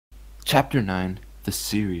Chapter 9, The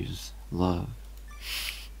Series Love.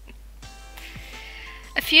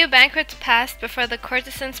 A few banquets passed before the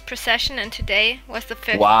courtesan's procession, and today was the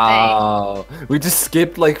fifth day. Wow, we just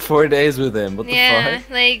skipped like 4 days with him. What the Yeah,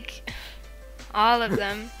 like all of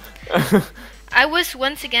them. fuck? I was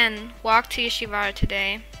once again walked to Yoshiwara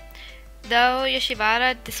today. Though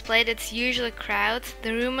Yoshiwara displayed its usual crowds,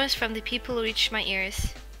 the rumors from the people reached my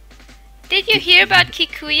ears. Did you hear about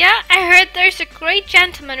Kikuya? I heard there's a great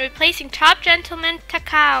gentleman replacing top gentleman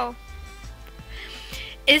Takao.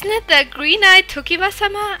 Isn't it the green-eyed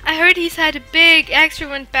Tokiwa-sama? I heard he's had a big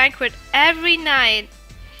extravagant banquet every night.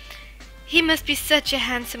 He must be such a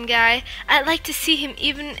handsome guy. I'd like to see him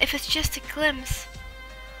even if it's just a glimpse.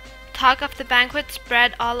 Talk of the banquet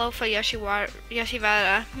spread all over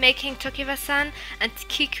Yoshiwara, making Tokiwa-san and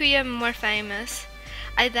Kikuya more famous.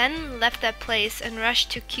 I then left that place and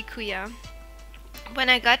rushed to Kikuya. When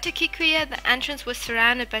I got to Kikuya, the entrance was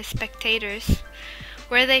surrounded by spectators.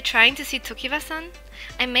 Were they trying to see Tokiwa-san?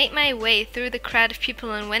 I made my way through the crowd of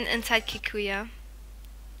people and went inside Kikuya.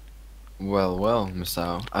 Well,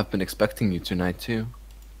 Misao, I've been expecting you tonight too.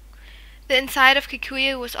 The inside of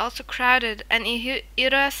Kikuya was also crowded, and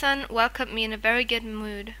Ira-san welcomed me in a very good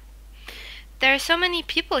mood. There are so many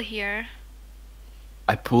people here.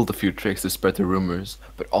 I pulled a few tricks to spread the rumors,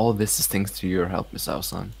 but all this is thanks to your help,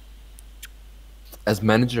 Misao-san. As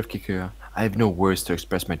manager of Kikuya, I have no words to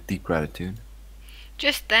express my deep gratitude.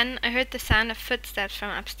 Just then, I heard the sound of footsteps from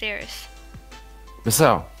upstairs.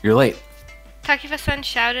 Misao, you're late. Tokiwa-san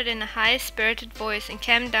shouted in a high-spirited voice and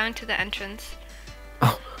came down to the entrance.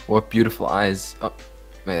 Oh, what beautiful eyes. Oh,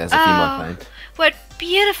 wait, that's a female kind. What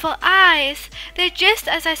beautiful eyes! They're just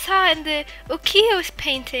as I saw in the ukiyo-'s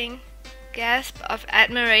painting. Gasp of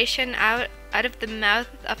admiration out of the mouth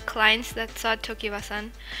of clients that saw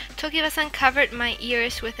Tokiwa-san. Tokiwa-san covered my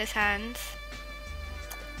ears with his hands.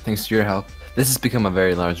 Thanks to your help, this has become a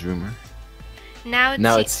very large rumor.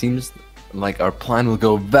 Now it seems like our plan will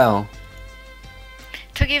go well.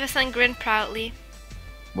 Tokiwa-san grinned proudly.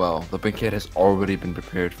 Well, the banquet has already been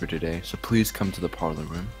prepared for today, so please come to the parlor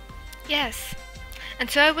room. Yes, and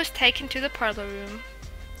so I was taken to the parlor room.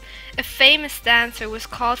 A famous dancer was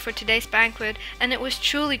called for today's banquet, and it was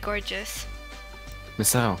truly gorgeous.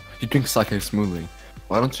 Misao, you drink sake smoothly.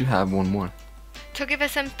 Why don't you have one more?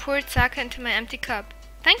 Tokiwa-san poured sake into my empty cup.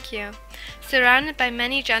 Thank you. Surrounded by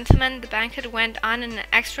many gentlemen, the banquet went on in an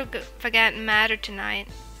extravagant manner tonight.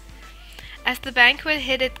 As the banquet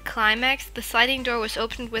hit its climax, the sliding door was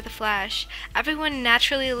opened with a flash. Everyone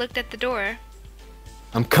naturally looked at the door.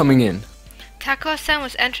 I'm coming in. Takao-san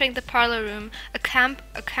was entering the parlor room, accompanied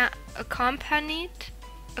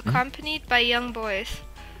by young boys.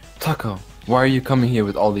 Tako, why are you coming here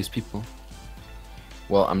with all these people?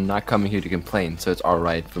 Well, I'm not coming here to complain, so it's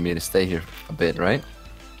alright for me to stay here a bit, right?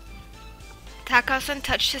 Takao-san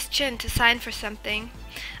touched his chin to sign for something,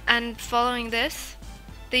 and following this,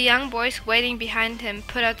 the young boys waiting behind him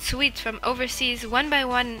put out sweets from overseas one by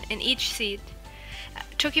one in each seat.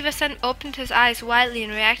 Tokiwa-san opened his eyes widely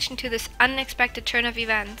in reaction to this unexpected turn of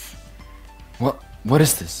events. What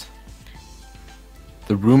is this?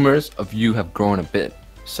 The rumors of you have grown a bit,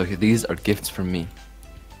 so these are gifts from me.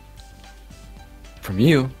 From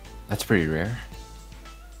you? That's pretty rare.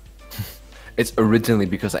 It's originally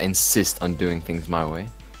because I insist on doing things my way.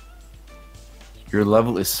 Your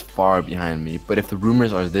level is far behind me, but if the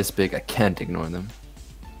rumors are this big, I can't ignore them.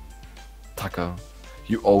 Tako,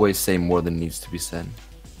 you always say more than needs to be said.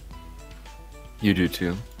 You do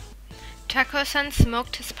too. Takao-san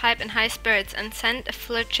smoked his pipe in high spirits and sent a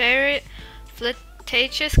flirtatious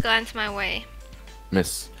glance my way.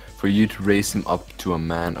 Miss, for you to raise him up to a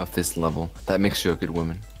man of this level, that makes you a good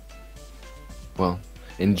woman. Well,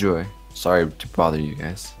 enjoy. Sorry to bother you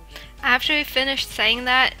guys. After he finished saying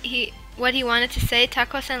that, what he wanted to say,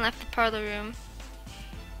 Takao-san left the parlor room.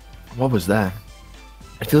 What was that?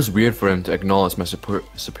 It feels weird for him to acknowledge my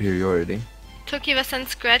superiority. Tokiwa-san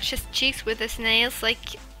scratched his cheeks with his nails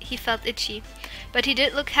like he felt itchy, but he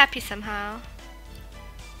did look happy somehow.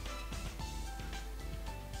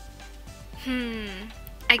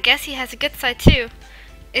 I guess he has a good side too.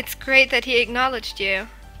 It's great that he acknowledged you.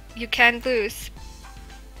 You can't lose.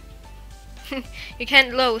 You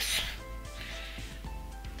can't lose.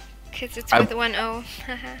 Cause it's with one O.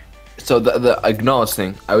 So the acknowledge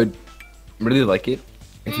thing, I would really like it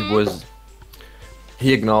if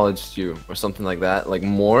he acknowledged you or something like that, like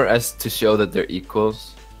more as to show that they're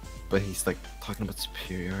equals, but he's like talking about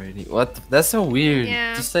superiority. What? That's so weird.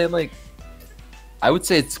 Yeah. Just say like, I would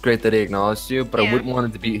say it's great that he acknowledged you, but I wouldn't want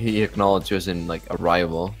it to be he acknowledged you as in like a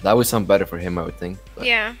rival. That would sound better for him, I would think. But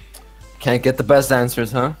yeah. Can't get the best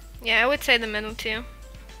answers, huh? Yeah, I would say the middle too.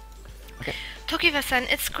 Okay. Tokiwa-san,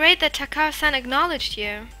 it's great that Takao-san acknowledged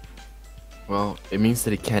you. Well, it means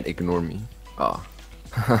that he can't ignore me. Ah.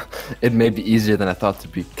 It may be easier than I thought to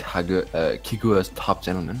be Kikuya's top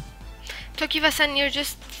gentleman. Tokiwa-san, you're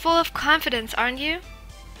just full of confidence, aren't you?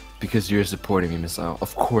 Because you're supporting me, Misao.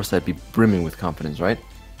 Of course I'd be brimming with confidence, right?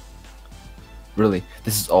 Really,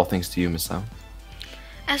 this is all thanks to you, Misao.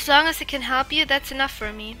 As long as it can help you, that's enough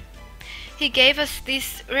for me. He gave us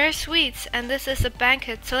these rare sweets, and this is a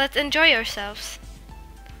banquet, so let's enjoy ourselves.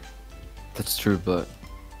 That's true, but...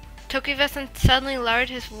 Tokiwa-san suddenly lowered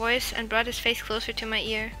his voice and brought his face closer to my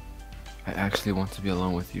ear. I actually want to be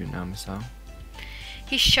alone with you now, Misao.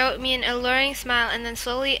 He showed me an alluring smile and then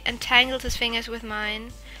slowly entangled his fingers with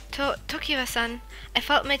mine. Tokiwa-san, I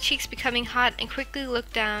felt my cheeks becoming hot and quickly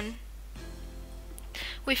looked down.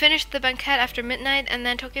 We finished the banquet after midnight, and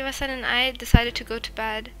then Tokiwa-san and I decided to go to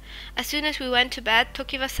bed. As soon as we went to bed,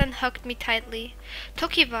 Tokiwa-san hugged me tightly.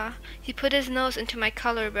 Tokiwa! He put his nose into my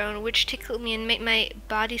collarbone, which tickled me and made my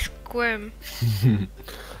body squirm.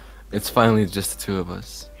 It's finally just the two of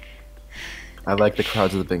us. I like the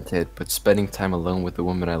crowds of the banquet, but spending time alone with the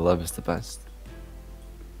woman I love is the best.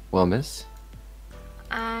 Well, miss?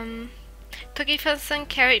 Tokiwa-san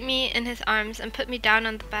carried me in his arms and put me down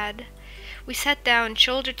on the bed. We sat down,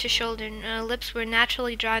 shoulder to shoulder, and our lips were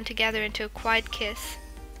naturally drawn together into a quiet kiss.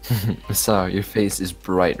 Misao, your face is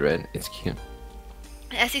bright red. It's cute.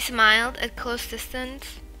 As he smiled at close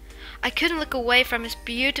distance, I couldn't look away from his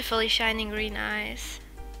beautifully shining green eyes.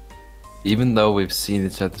 Even though we've seen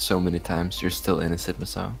each other so many times, you're still innocent,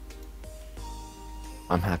 Misao.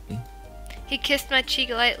 I'm happy. He kissed my cheek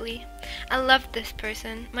lightly. I loved this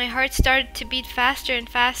person. My heart started to beat faster and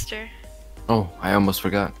faster. Oh, I almost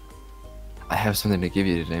forgot. I have something to give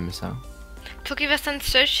you today, Misao. Tokiwa-san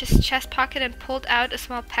searched his chest pocket and pulled out a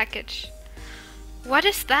small package. What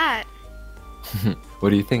is that? What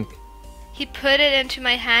do you think? He put it into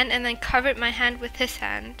my hand and then covered my hand with his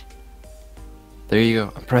hand. There you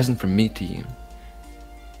go, a present from me to you.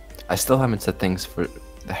 I still haven't said thanks for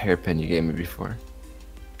the hairpin you gave me before.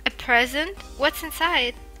 A present? What's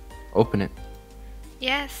inside? Open it.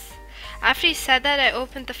 Yes. After he said that, I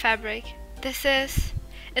opened the fabric. This is...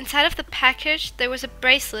 Inside of the package, there was a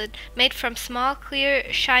bracelet made from small,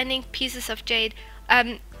 clear, shining pieces of jade.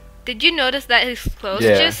 Did you notice that his clothes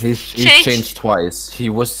just he's changed twice. He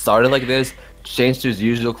was started like this, changed to his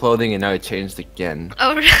usual clothing, and now he changed again.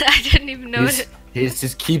 Oh, really? I didn't even notice. He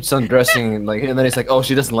just keeps on dressing like, and then he's like, oh,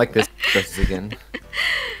 she doesn't like this. Dresses again.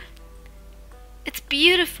 It's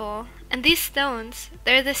beautiful. And these stones,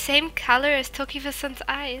 they're the same color as Tokiwa-san's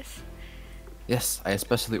eyes. Yes, I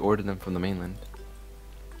especially ordered them from the mainland.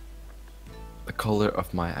 The color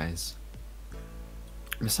of my eyes.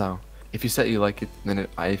 Misao, if you said you like it, then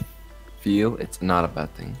I feel it's not a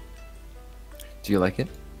bad thing. Do you like it?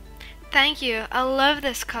 Thank you. I love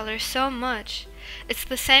this color so much. It's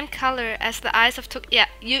the same color as the eyes of Yeah,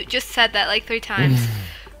 you just said that like 3 times.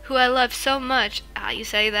 Who I love so much. You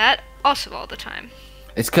say that also all the time.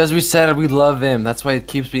 It's because we said we love him. That's why it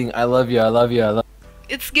keeps being I love you, I love you, I love you.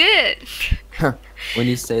 It's good. When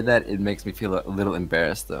you say that, it makes me feel a little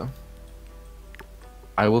embarrassed though.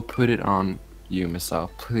 I will put it on you, Misao.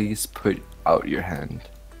 Please put out your hand.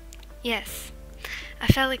 Yes. I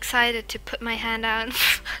felt excited to put my hand out.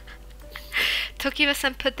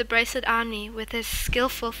 Tokiwa-san put the bracelet on me with his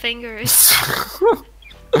skillful fingers.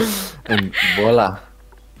 And voila.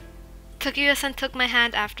 Tokiwa-san took my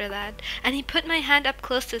hand after that, and he put my hand up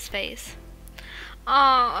close to his face.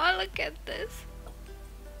 Oh, look at this.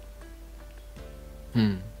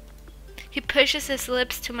 He pushes his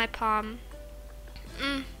lips to my palm.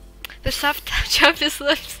 The soft touch of his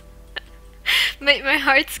lips made my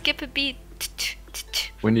heart skip a beat.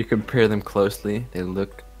 When you compare them closely, they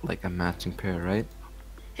look like a matching pair, right?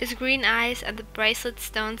 His green eyes and the bracelet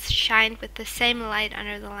stones shined with the same light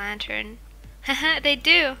under the lantern. Haha, they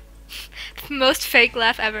do! The most fake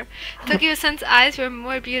laugh ever. Tokiwa-san's eyes were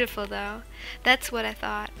more beautiful though. That's what I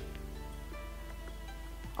thought.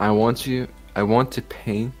 I want to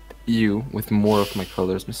paint you with more of my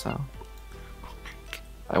colors, Misao.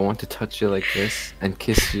 I want to touch you like this and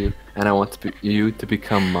kiss you, and I want you to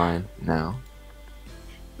become mine now.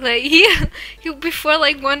 Like he before,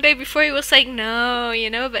 like one day before, he was like no, you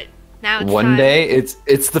know, but now it's one time. day. It's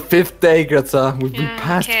the 5th day, Greta. We've been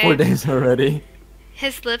past 4 days already.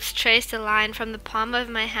 His lips traced a line from the palm of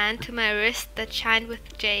my hand to my wrist that shined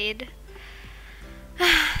with jade.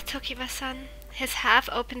 Tokiwa-san, his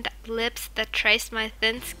half-opened lips that traced my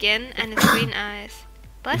thin skin and his green eyes.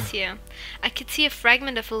 Bless you. I could see a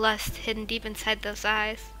fragment of lust hidden deep inside those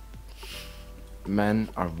eyes. Men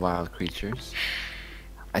are wild creatures.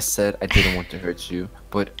 I said I didn't want to hurt you,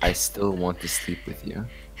 but I still want to sleep with you.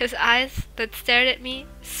 His eyes that stared at me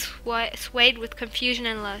swayed with confusion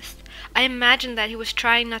and lust. I imagined that he was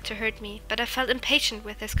trying not to hurt me, but I felt impatient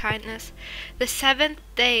with his kindness. The 7th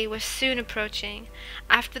day was soon approaching.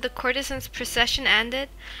 After the courtesan's procession ended,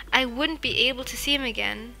 I wouldn't be able to see him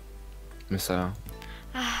again. Misao.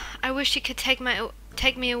 I wish he could take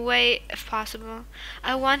me away if possible.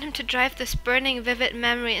 I want him to drive this burning, vivid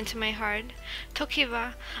memory into my heart.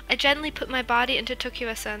 Tokiwa. I gently put my body into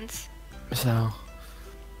Tokiwa-san's. Misao.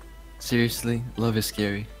 Seriously, love is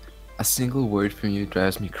scary. A single word from you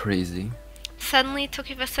drives me crazy. Suddenly,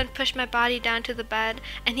 Tokiwa-san pushed my body down to the bed,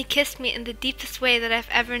 and he kissed me in the deepest way that I've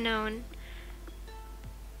ever known.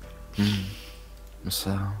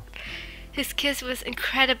 Misao. His kiss was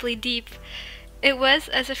incredibly deep. It was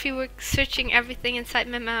as if he were searching everything inside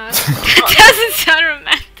my mouth. That doesn't sound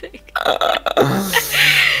romantic.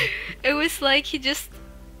 It was like he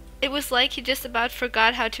just about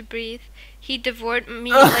forgot how to breathe. He devoured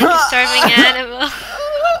me like a starving animal.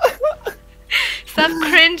 Stop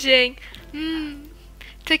cringing.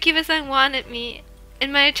 Tokiwa-san wanted me.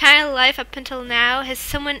 In my entire life up until now, has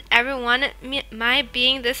someone ever wanted my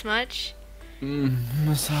being this much?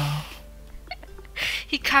 Misao.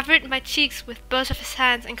 He covered my cheeks with both of his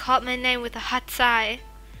hands and called my name with a hot sigh.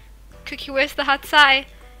 Cookie, where's the hot sigh?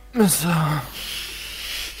 Misao.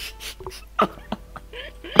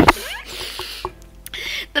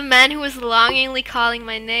 The man who was longingly calling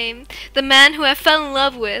my name. The man who I fell in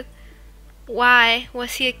love with. Why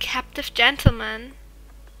was he a captive gentleman?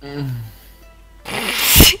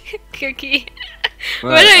 Cookie,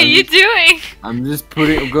 what are you doing? I'm just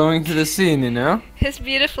going to the scene, you know? His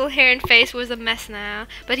beautiful hair and face was a mess now,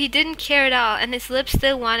 but he didn't care at all, and his lips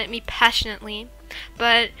still wanted me passionately.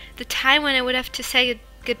 But the time when I would have to say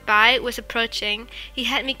goodbye was approaching. He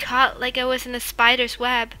had me caught like I was in a spider's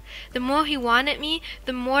web. The more he wanted me,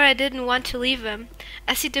 the more I didn't want to leave him.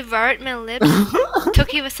 As he devoured my lips,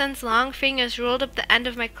 Tokiwa-san's long fingers rolled up the end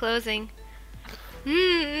of my clothing.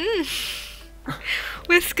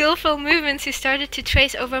 With skillful movements, he started to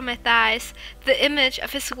trace over my thighs. The image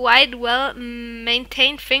of his white,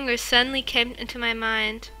 well-maintained fingers suddenly came into my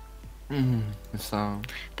mind. So.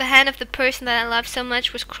 The hand of the person that I loved so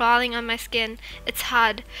much was crawling on my skin. It's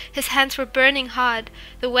hot. His hands were burning hot.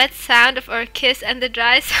 The wet sound of our kiss and the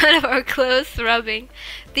dry sound of our clothes rubbing.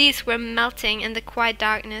 These were melting in the quiet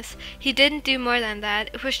darkness. He didn't do more than that.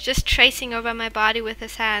 It was just tracing over my body with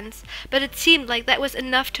his hands. But it seemed like that was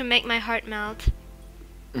enough to make my heart melt.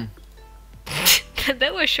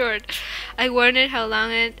 That was short. I wondered how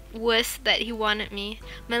long it was that he wanted me.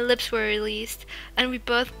 My lips were released, and we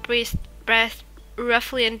both breathed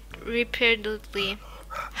roughly and repeatedly.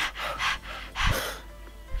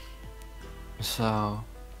 So.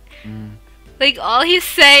 Like all he's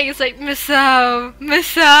saying is like, Misao,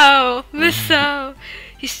 Misao, Misao.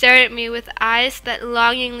 He stared at me with eyes that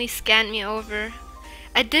longingly scanned me over.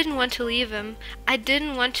 I didn't want to leave him. I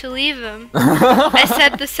didn't want to leave him. I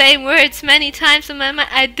said the same words many times in my mind.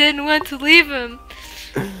 I didn't want to leave him.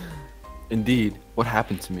 Indeed, what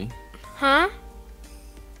happened to me? Huh?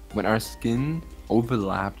 When our skin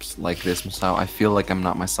overlaps like this, Misao, I feel like I'm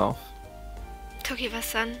not myself.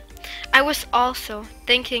 Tokiwa-san. I was also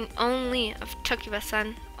thinking only of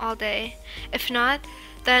Tokiwa-san all day. If not,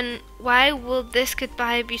 then why will this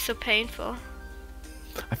goodbye be so painful?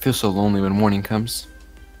 I feel so lonely when morning comes.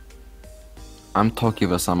 I'm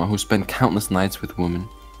Tokiwa-sama who spent countless nights with women.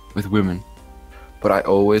 But I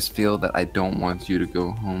always feel that I don't want you to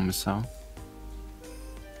go home, Misao.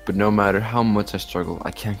 But no matter how much I struggle,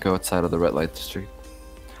 I can't go outside of the red light district.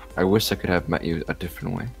 I wish I could have met you a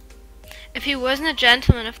different way. If he wasn't a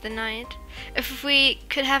gentleman of the night, if we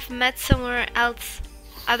could have met somewhere else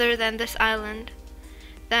other than this island,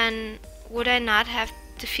 then would I not have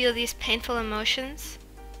to feel these painful emotions?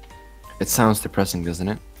 It sounds depressing, doesn't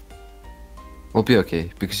it? We'll be okay,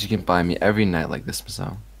 because you can buy me every night like this,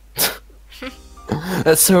 Misao.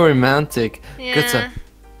 That's so romantic. Yeah. Greta,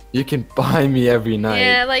 you can buy me every night.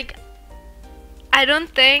 Yeah, like, I don't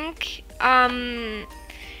think,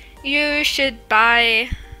 you should buy,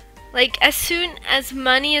 like, as soon as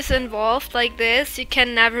money is involved like this, you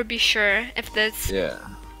can never be sure if that's... Yeah.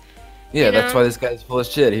 Yeah, that's why this guy's full of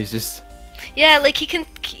shit. He's just... Yeah, like, he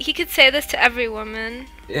could say this to every woman.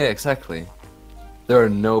 Yeah, exactly. There are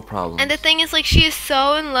no problems. And the thing is, like, she is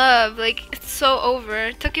so in love. Like, it's so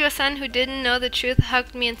over. Tokiwa-san, who didn't know the truth,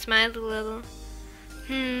 hugged me and smiled a little.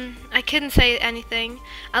 I couldn't say anything.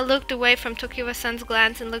 I looked away from Tokiwa-san's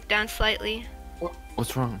glance and looked down slightly.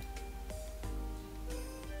 What's wrong?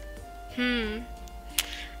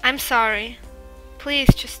 I'm sorry.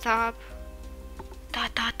 Please, just stop.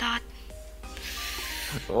 Dot dot dot.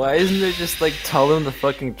 Why isn't it just like tell them the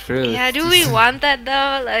fucking truth? Yeah, do we want that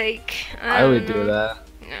though? Like, I would don't do know. that.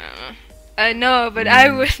 No. I know, but I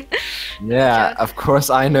would. Yeah, Joke. of course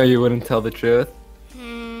I know you wouldn't tell the truth.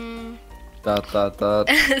 Hmm. Dot dot dot.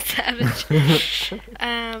 Savage.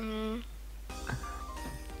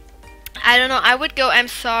 I don't know. I would go. I'm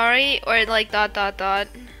sorry, or like dot dot dot.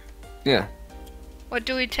 Yeah. What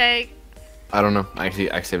do we take? I don't know. I actually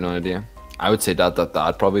have no idea. I would say dot dot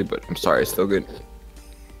dot probably, but I'm sorry, it's still good.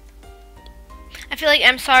 I feel like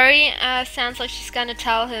I'm sorry. Sounds like she's gonna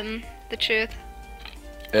tell him the truth.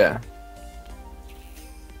 Yeah.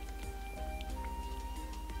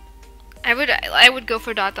 I would go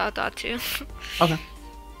for dot dot dot too. Okay.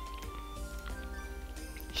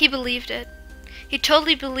 He believed it. He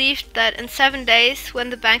totally believed that in 7 days, when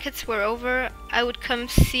the banquets were over, I would come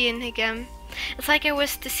see him again. It's like I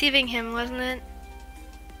was deceiving him, wasn't it?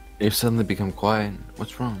 You've suddenly become quiet.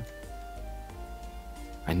 What's wrong?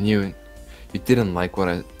 I knew it. You didn't like what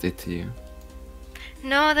I did to you.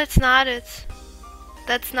 No, that's not it.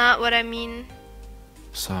 That's not what I mean.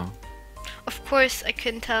 So? Of course I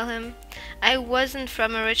couldn't tell him. I wasn't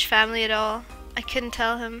from a rich family at all. I couldn't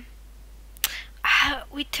tell him.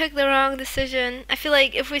 We took the wrong decision. I feel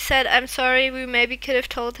like if we said I'm sorry, we maybe could have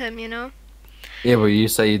told him, you know? Yeah, but you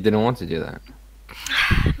say you didn't want to do that.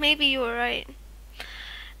 Maybe you were right.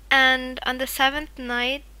 And on the 7th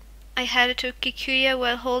night, I headed to Kikuya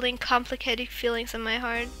while holding complicated feelings in my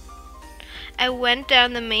heart. I went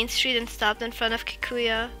down the main street and stopped in front of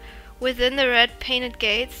Kikuya. Within the red painted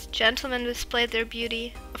gates, gentlemen displayed their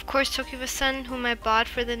beauty. Of course, Tokiwa-san, whom I bought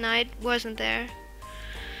for the night, wasn't there.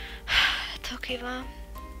 Tokiwa.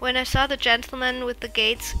 When I saw the gentlemen with the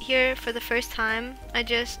gates here for the first time, I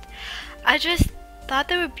just thought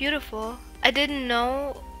they were beautiful. I didn't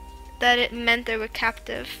know that it meant they were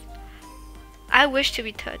captive. I wished to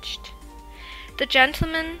be touched. The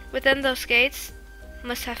gentleman within those gates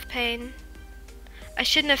must have pain. I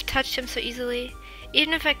shouldn't have touched him so easily.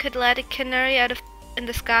 Even if I could let a canary out in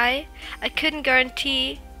the sky, I couldn't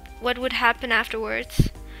guarantee what would happen afterwards.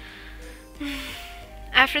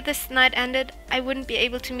 After this night ended, I wouldn't be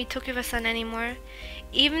able to meet Tokiwa-san anymore.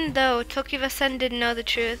 Even though Tokiwa-san didn't know the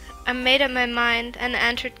truth, I made up my mind and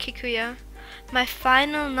entered Kikuya. My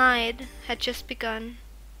final night had just begun.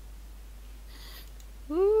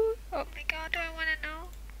 Ooh, oh my god, do I want to know?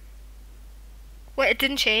 What, it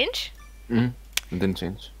didn't change? It didn't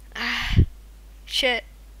change. Shit.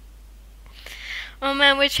 Oh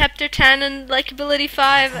man, we're chapter 10 and likability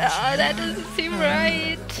 5. Oh, that doesn't seem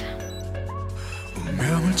right.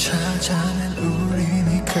 운명을 찾아낸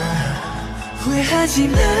우리니까 후회하지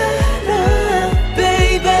마라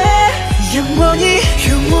baby 영원히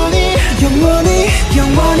영원히 영원히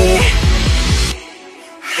영원히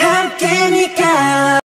함께니까